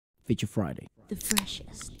Feature Friday. The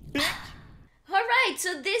freshest. Alright,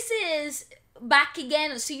 so this is back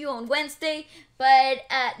again. I'll see you on Wednesday. But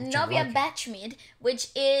Novia Bachmid, which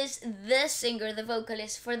is the singer, the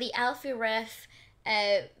vocalist for the Alfie Ref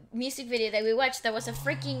music video that we watched, that was a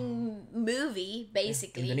freaking movie,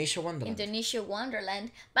 basically. Indonesia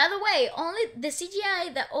Wonderland. By the way, only the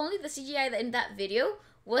CGI in that video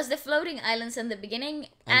was the floating islands in the beginning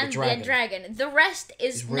and the dragon. The rest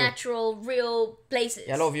is natural, real places.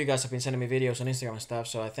 Yeah, a lot of you guys have been sending me videos on Instagram and stuff,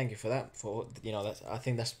 so I thank you for that. I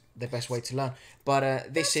think that's the best way to learn.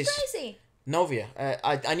 But this is crazy. Novia.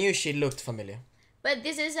 I knew she looked familiar. But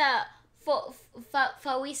this is a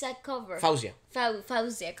Faouzia cover.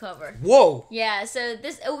 Faouzia cover. Whoa! Yeah, so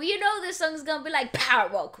this, this song's gonna be like power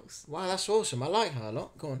vocals. Wow, that's awesome. I like her a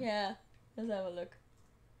lot. Go on. Yeah, let's have a look.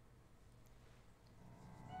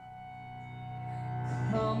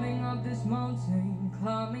 Climbing up this mountain,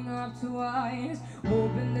 climbing up to eyes,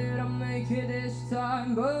 hoping that I'll make it this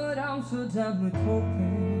time, but I'm so done with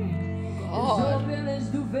hoping. God. It's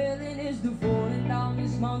the failing, it's the falling down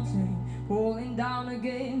this mountain, falling down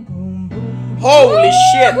again, boom, boom. Holy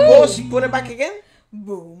shit! Pause, put it back again.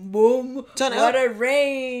 Boom, boom. Turn it what up. a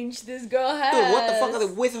range this girl has. Dude, what the fuck are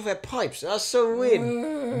the width of her pipes? That's so weird.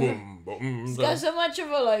 Boom, boom. It's got so much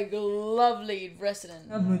of a lovely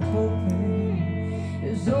resonance. I'm with hoping.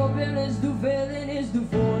 It's open, it's the failing, it's the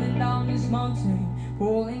falling down this mountain,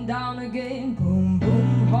 falling down again, boom,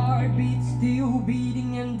 boom. Heartbeat still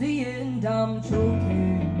beating, in the end I'm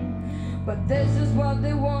choking. But this is what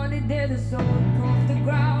they wanted, they're the soul off the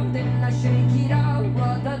ground, then I shake it out,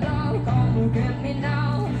 da-da-da, come look at me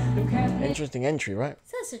now, look at me. Interesting entry, right?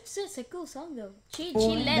 That's a cool song though. She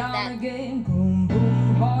led that. Again, boom,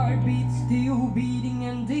 boom. Heartbeat still beating,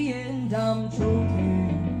 in the end I'm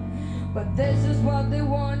choking. But this is what they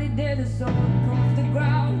wanted, they're the soul off the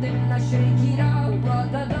ground, then I shake it out,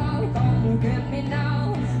 da-da-da, come look at me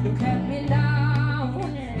now, look at me now.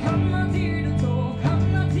 I'm not here to talk,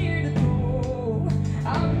 I'm not here to talk,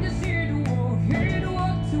 I'm just here to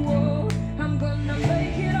walk, I'm gonna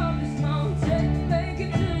make it up this mountain, make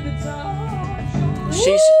it to the top.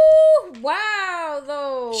 Ooh, wow,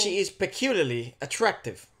 though. She is peculiarly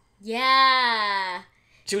attractive. Yeah.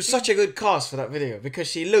 She was such a good cast for that video because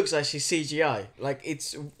she looks like she's CGI. Like,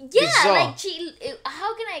 it's bizarre. Like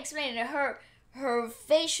how can I explain it? Her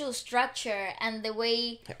facial structure and the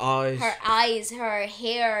way her eyes, her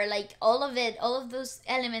hair, like all of it, all of those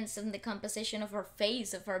elements in the composition of her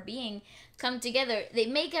face, of her being, come together. They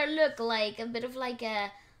make her look like a bit of like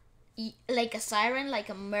a siren, like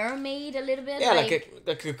a mermaid, a little bit. Yeah,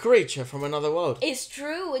 like a creature from another world. It's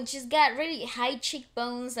true, and she's got really high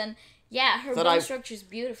cheekbones and. Yeah, her bone structure is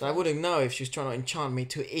beautiful. I wouldn't know if she's trying to enchant me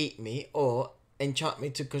to eat me or enchant me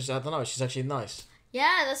to, because I don't know, she's actually nice.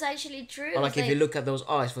 Yeah, that's actually true. Or like if you look at those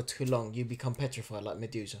eyes for too long, you become petrified like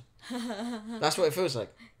Medusa. That's what it feels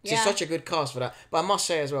like. She's such a good cast for that. But I must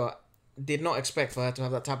say as well, did not expect for her to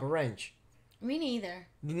have that type of range. Me neither.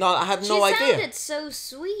 No, I had no idea. She sounded so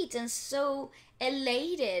sweet and so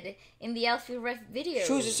elated in the Alfie Ref video.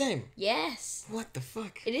 She was the same? Yes. What the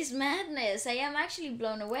fuck? It is madness. I am actually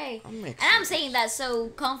blown away. And I'm saying that so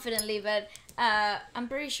confidently, but I'm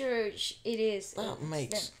pretty sure it is. That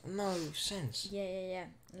makes no sense. Yeah.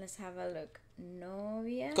 Let's have a look.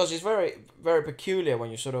 Novia. Because it's very, very peculiar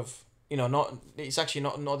when you sort of, it's actually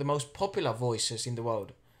not the most popular voices in the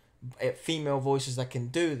world. Female voices that can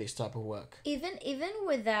do this type of work. Even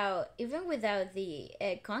without the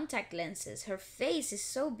contact lenses, her face is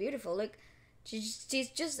so beautiful. Like she's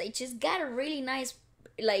got a really nice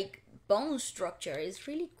bone structure. It's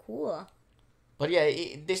really cool. But yeah,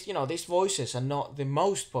 these voices are not the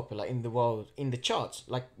most popular in the world in the charts.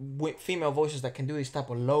 Like female voices that can do this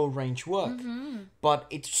type of low range work. But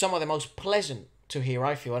it's some of the most pleasant to hear,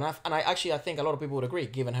 I feel, and I think a lot of people would agree,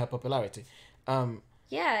 given her popularity.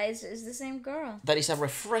 Yeah, it's the same girl. That is a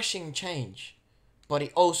refreshing change, but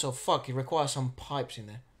it also, it requires some pipes in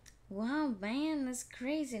there. Wow, man, that's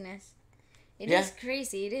craziness. It is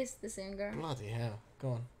crazy. It is the same girl. Bloody hell. Go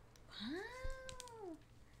on. Wow.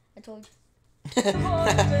 I told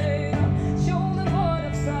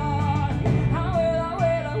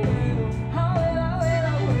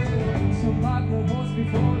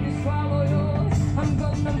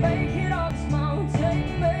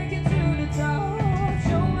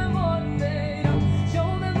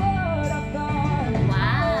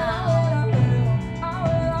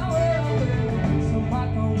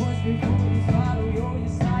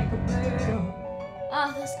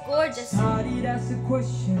gorgeous. Started as a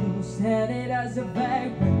question, started as a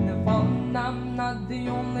bag. When I found I'm not the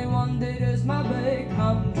only one that is my bag,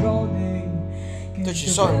 I'm drowning. Dude,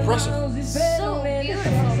 she's so impressive. So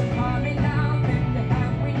beautiful.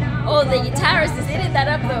 Oh, the guitarist is hitting that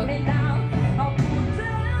up though.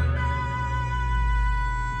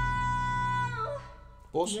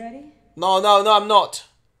 Pause. Ready? No, I'm not.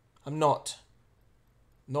 I'm not.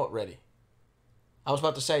 Not ready. I was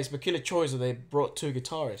about to say, it's a peculiar choice that they brought 2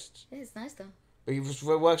 guitarists. Yeah, it's nice though. But it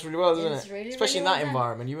works really well, doesn't It's it? really, Especially really in that well done.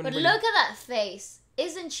 environment. You wouldn't But really... look at that face.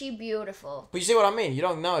 Isn't she beautiful? But you see what I mean? You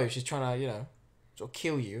don't know if she's trying to, sort of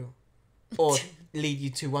kill you. Or lead you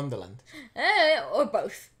to Wonderland. Or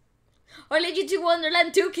both. Or lead you to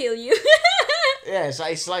Wonderland to kill you. Yeah,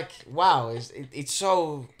 it's like, wow, it's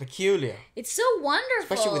so peculiar. It's so wonderful.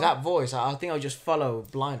 Especially with that voice, I think I'll just follow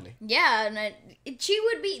blindly. Yeah, and she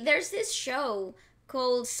would be... There's this show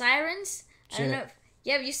called Sirens. I don't know.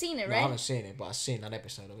 Yeah, have you seen it, No, right? I haven't seen it, but I've seen an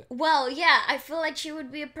episode of it. Well, yeah, I feel like she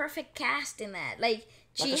would be a perfect cast in that. Like,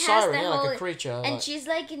 she Like a has siren, the yeah, whole... like a creature. And like... she's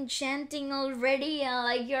like enchanting already, and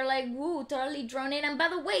like you're like, woo, totally drawn in. And by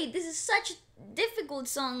the way, this is such a difficult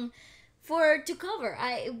song to cover.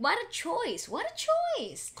 What a choice! What a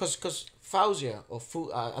choice! Because Faouzia, or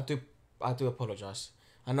I do apologize.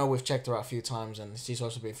 I know we've checked her out a few times, and she's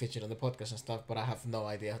also been featured on the podcast and stuff, but I have no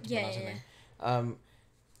idea how to pronounce her name.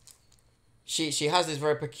 She has this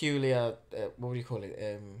very peculiar, what do you call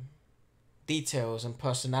it? Details and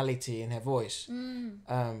personality in her voice.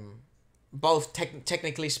 Both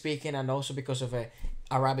technically speaking, and also because of her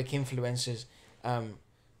Arabic influences.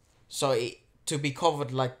 To be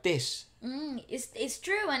covered like this. It's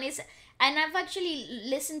true, and I've actually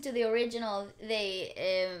listened to the original.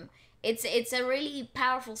 It's a really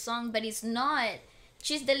powerful song, but it's not.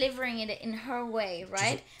 She's delivering it in her way,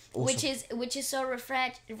 right? Awesome. Which is so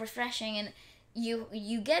refreshing, and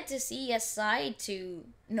you get to see a side to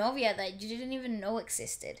Novia that you didn't even know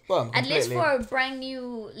existed. Well, at least for brand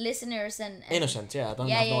new listeners and innocent. Yeah, I don't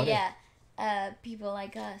have no idea. people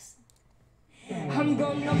like us. I'm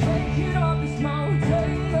gonna make it up this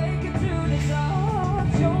mountain, make it to the top,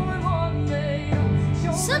 show me what I'm made of,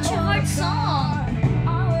 show Such me a what hard I'm song. I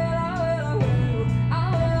will.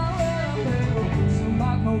 So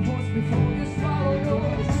mark my words before you swallow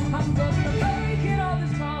yours. I'm gonna make it up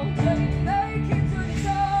this mountain, make it to the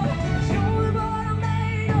top, show me what I'm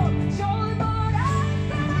made of, show me what I've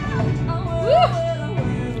got. I will.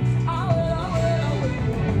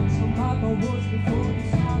 So mark my words before you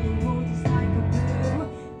swallow yours.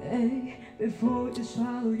 Before you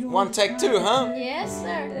swallow your 1 take 2, huh? Yes,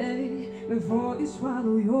 sir. Before you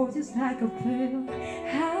swallow yours, just like a pill.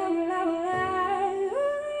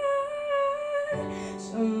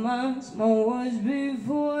 So much more words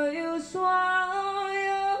before you swallow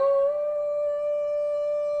your.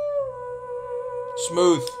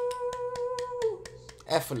 Smooth.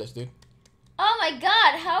 Effortless, dude. Oh my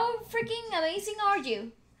god, how freaking amazing are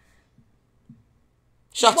you?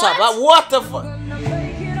 Shut What? up. What the fuck?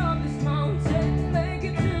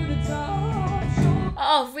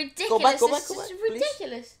 Oh, ridiculous. Go back, It's please.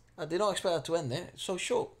 ridiculous. I did not expect that to end there. It's so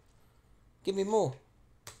short. Give me more.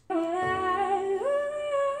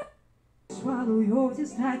 Swallow yours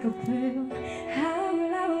just like a pill.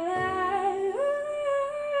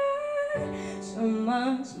 So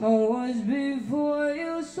much more words before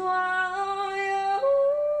you swallow yours.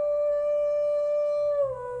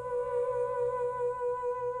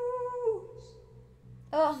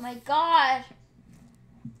 Oh my god.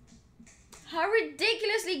 How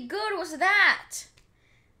ridiculously good was that?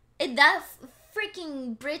 That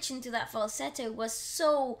freaking bridge into that falsetto was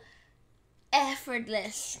so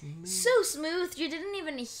effortless. So smooth. You didn't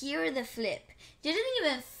even hear the flip. You didn't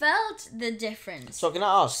even felt the difference. So can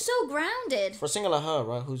I ask, So grounded. for a singer like her,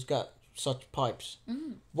 right, who's got such pipes,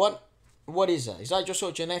 what is that? Is that just sort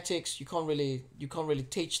of genetics? You can't really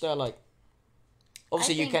teach that. Like,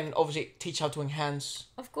 obviously you can teach how to enhance.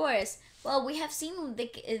 Of course. Well, we have seen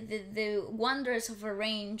the wonders of a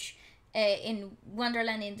range in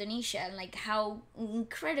Wonderland, Indonesia, and like how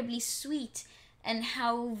incredibly sweet and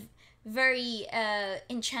how very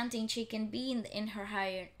enchanting she can be in her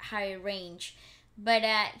higher range. But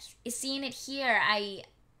seeing it here, I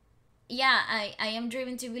am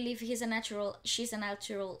driven to believe she's a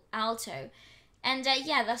natural alto, and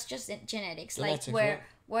that's just genetics. Like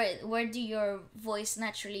where does your voice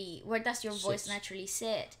naturally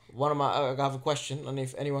sit? I have a question, and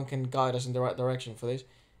if anyone can guide us in the right direction for this,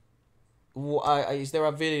 is there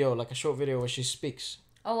a video, like a short video, where she speaks?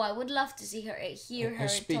 Oh, I would love to see her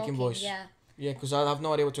speaking talking. voice. Yeah, because I have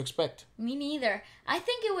no idea what to expect. Me neither. I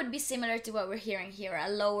think it would be similar to what we're hearing here, a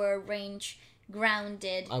lower range,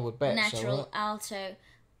 grounded, I would bet natural so, right? alto.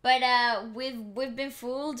 But we've been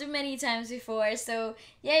fooled many times before, so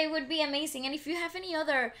yeah, it would be amazing. And if you have any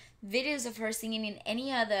other videos of her singing in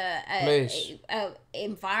any other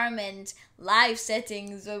environment, live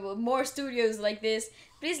settings, or more studios like this,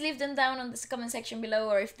 please leave them down on the comment section below.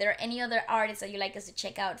 Or if there are any other artists that you'd like us to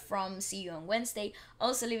check out from See You on Wednesday,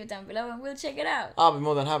 also leave it down below and we'll check it out. I'll be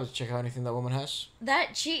more than happy to check out anything that woman has.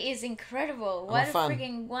 That she is incredible. What a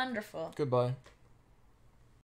freaking wonderful. Goodbye.